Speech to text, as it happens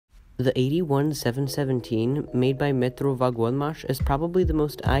The 81-717, made by Metro Waggonmarsch, is probably the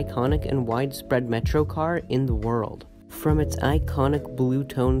most iconic and widespread metro car in the world. From its iconic blue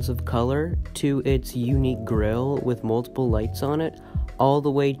tones of color, to its unique grille with multiple lights on it, all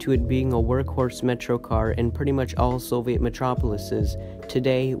the way to it being a workhorse metro car in pretty much all Soviet metropolises,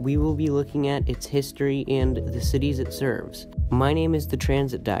 today we will be looking at its history and the cities it serves. My name is The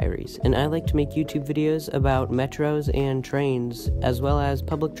Transit Diaries, and I like to make YouTube videos about metros and trains, as well as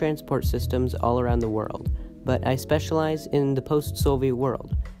public transport systems all around the world. But I specialize in the post-Soviet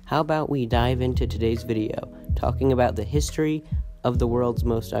world. How about we dive into today's video, talking about the history of the world's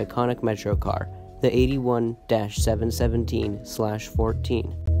most iconic metro car, the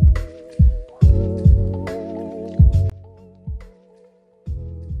 81-717/14.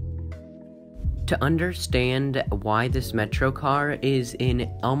 To understand why this metro car is in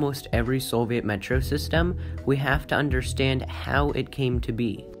almost every Soviet metro system, we have to understand how it came to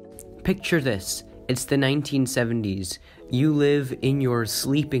be. Picture this. It's the 1970s. You live in your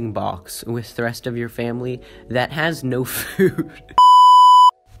sleeping box with the rest of your family that has no food.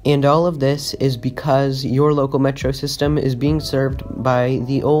 And all of this is because your local metro system is being served by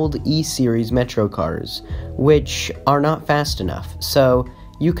the old E-series metro cars, which are not fast enough. So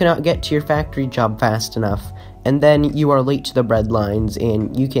you cannot get to your factory job fast enough, and then you are late to the bread lines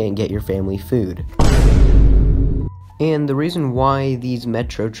and you can't get your family food. And the reason why these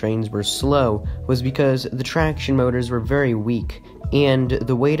metro trains were slow was because the traction motors were very weak, and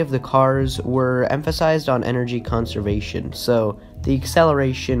the weight of the cars were emphasized on energy conservation, so the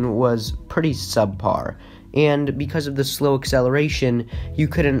acceleration was pretty subpar. And because of the slow acceleration, you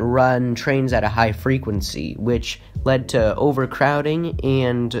couldn't run trains at a high frequency, which led to overcrowding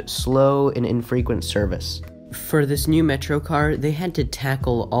and slow and infrequent service. For this new metro car, they had to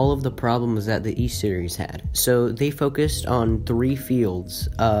tackle all of the problems that the E-series had, so they focused on 3 fields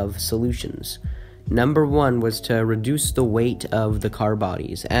of solutions. Number 1 was to reduce the weight of the car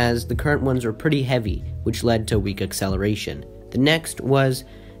bodies, as the current ones were pretty heavy, which led to weak acceleration. The next was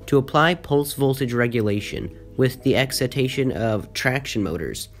to apply pulse voltage regulation with the excitation of traction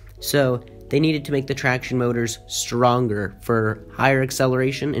motors. So they needed to make the traction motors stronger for higher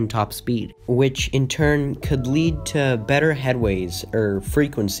acceleration and top speed, which in turn could lead to better headways or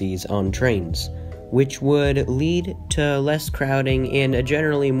frequencies on trains, which would lead to less crowding and a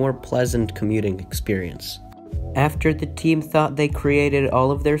generally more pleasant commuting experience. After the team thought they created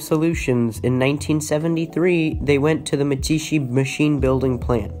all of their solutions, in 1973, they went to the Mitishi machine building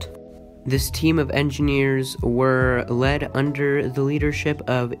plant. This team of engineers were led under the leadership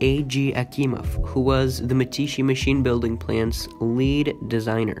of A.G. Akimov, who was the Mitishi machine building plant's lead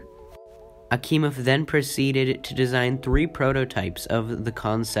designer. Akimov then proceeded to design 3 prototypes of the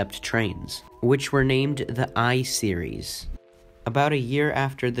concept trains, which were named the I-series. About a year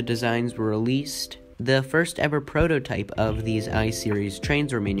after the designs were released, the first ever prototype of these I-series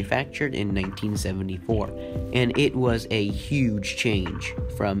trains were manufactured in 1974, and it was a huge change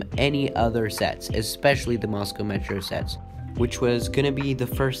from any other sets, especially the Moscow Metro sets, which was going to be the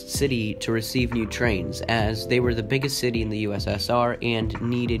first city to receive new trains, as they were the biggest city in the USSR and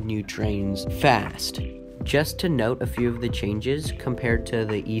needed new trains fast. Just to note a few of the changes compared to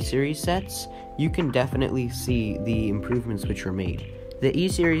the E-series sets, you can definitely see the improvements which were made. The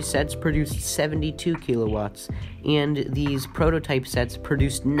E-series sets produced 72 kilowatts, and these prototype sets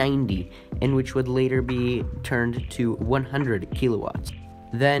produced 90, and which would later be turned to 100 kilowatts.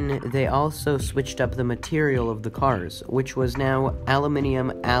 Then they also switched up the material of the cars, which was now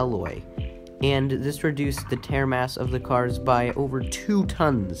aluminum alloy, and this reduced the tear mass of the cars by over 2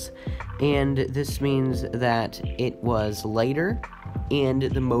 tons, and this means that it was lighter and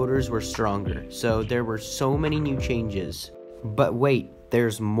the motors were stronger. So there were so many new changes. But wait,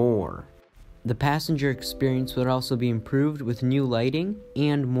 there's more. The passenger experience would also be improved with new lighting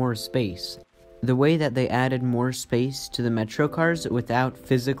and more space. The way that they added more space to the metro cars without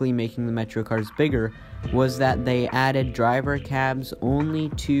physically making the metro cars bigger was that they added driver cabs only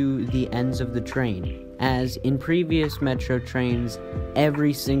to the ends of the train, as in previous metro trains,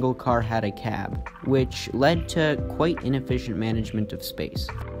 every single car had a cab, which led to quite inefficient management of space.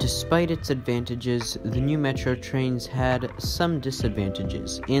 Despite its advantages, the new metro trains had some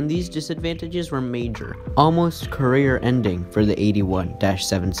disadvantages, and these disadvantages were major, almost career-ending for the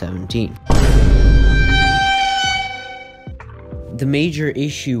 81-717. The major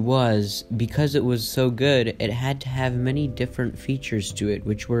issue was, because it was so good, it had to have many different features to it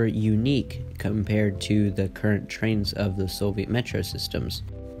which were unique compared to the current trains of the Soviet metro systems.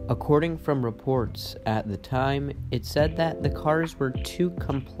 According from reports at the time, it said that the cars were too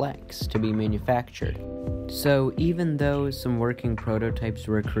complex to be manufactured. So even though some working prototypes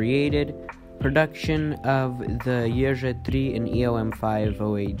were created, production of the Jerzy-3 and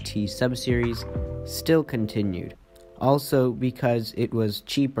EOM508T subseries still continued, also because it was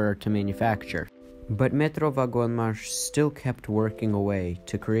cheaper to manufacture. But Metro Wagonmarsch still kept working away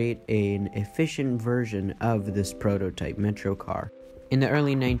to create an efficient version of this prototype metro car. In the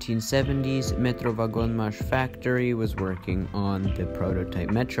early 1970s, Metro Wagonmarsch factory was working on the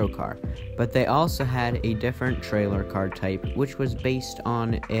prototype metro car, but they also had a different trailer car type which was based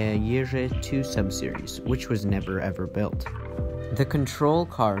on a Jerzy-2 subseries, which was never ever built. The control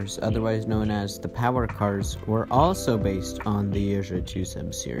cars, otherwise known as the power cars, were also based on the Jerzy-2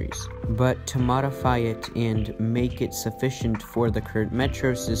 subseries, but to modify it and make it sufficient for the current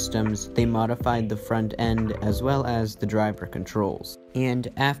metro systems, they modified the front end as well as the driver controls. And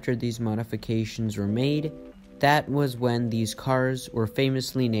after these modifications were made, that was when these cars were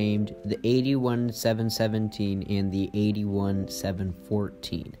famously named the 81717 and the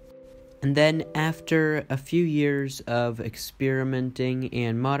 81714. And then, after a few years of experimenting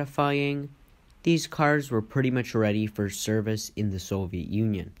and modifying, these cars were pretty much ready for service in the Soviet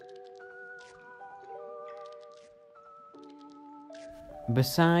Union.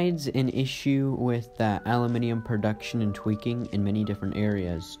 Besides an issue with the aluminium production and tweaking in many different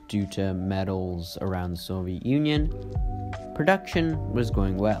areas due to metals around the Soviet Union, production was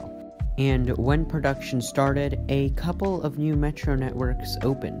going well. And when production started, a couple of new metro networks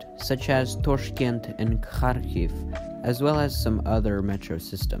opened, such as Toshkent and Kharkiv, as well as some other metro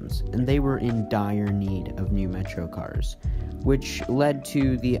systems, and they were in dire need of new metro cars, which led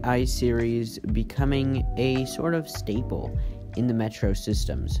to the I-Series becoming a sort of staple in the metro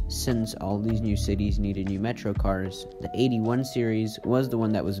systems. Since all these new cities needed new metro cars, the 81 series was the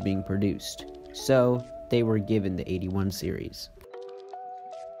one that was being produced, so they were given the 81 series.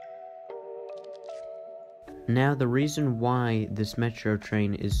 Now, the reason why this metro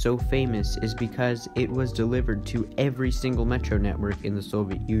train is so famous is because it was delivered to every single metro network in the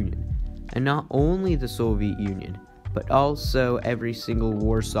Soviet Union. And not only the Soviet Union, but also every single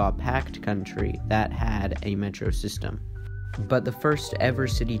Warsaw Pact country that had a metro system. But the first ever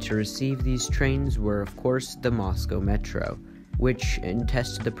city to receive these trains were, of course, the Moscow Metro, which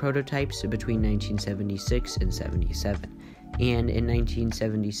tested the prototypes between 1976 and 77. And in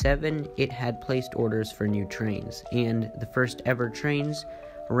 1977, it had placed orders for new trains, and the first ever trains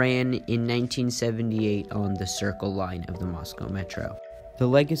ran in 1978 on the Circle line of the Moscow Metro. The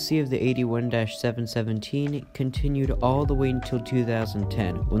legacy of the 81-717 continued all the way until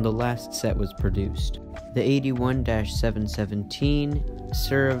 2010, when the last set was produced. The 81-717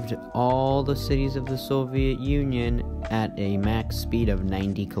 served all the cities of the Soviet Union at a max speed of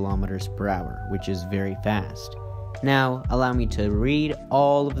 90 kilometers per hour, which is very fast. Now, allow me to read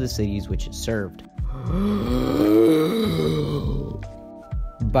all of the cities which it served.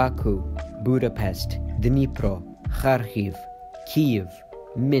 Baku, Budapest, Dnipro, Kharkiv, Kiev,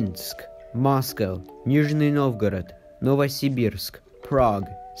 Minsk, Moscow, Nizhny Novgorod, Novosibirsk, Prague,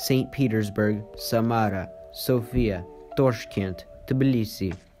 St. Petersburg, Samara, Sofia, Toshkent,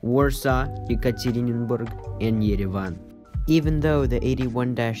 Tbilisi, Warsaw, Yekaterinburg, and Yerevan. Even though the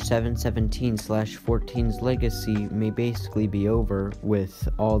 81-717/14's legacy may basically be over with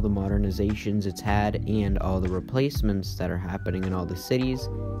all the modernizations it's had and all the replacements that are happening in all the cities,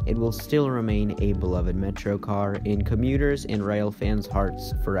 it will still remain a beloved metro car in commuters and rail fans'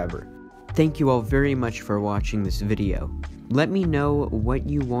 hearts forever. Thank you all very much for watching this video. Let me know what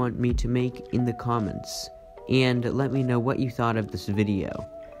you want me to make in the comments, and let me know what you thought of this video.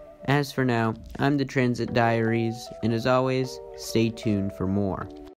 As for now, I'm the Transit Diaries, and as always, stay tuned for more.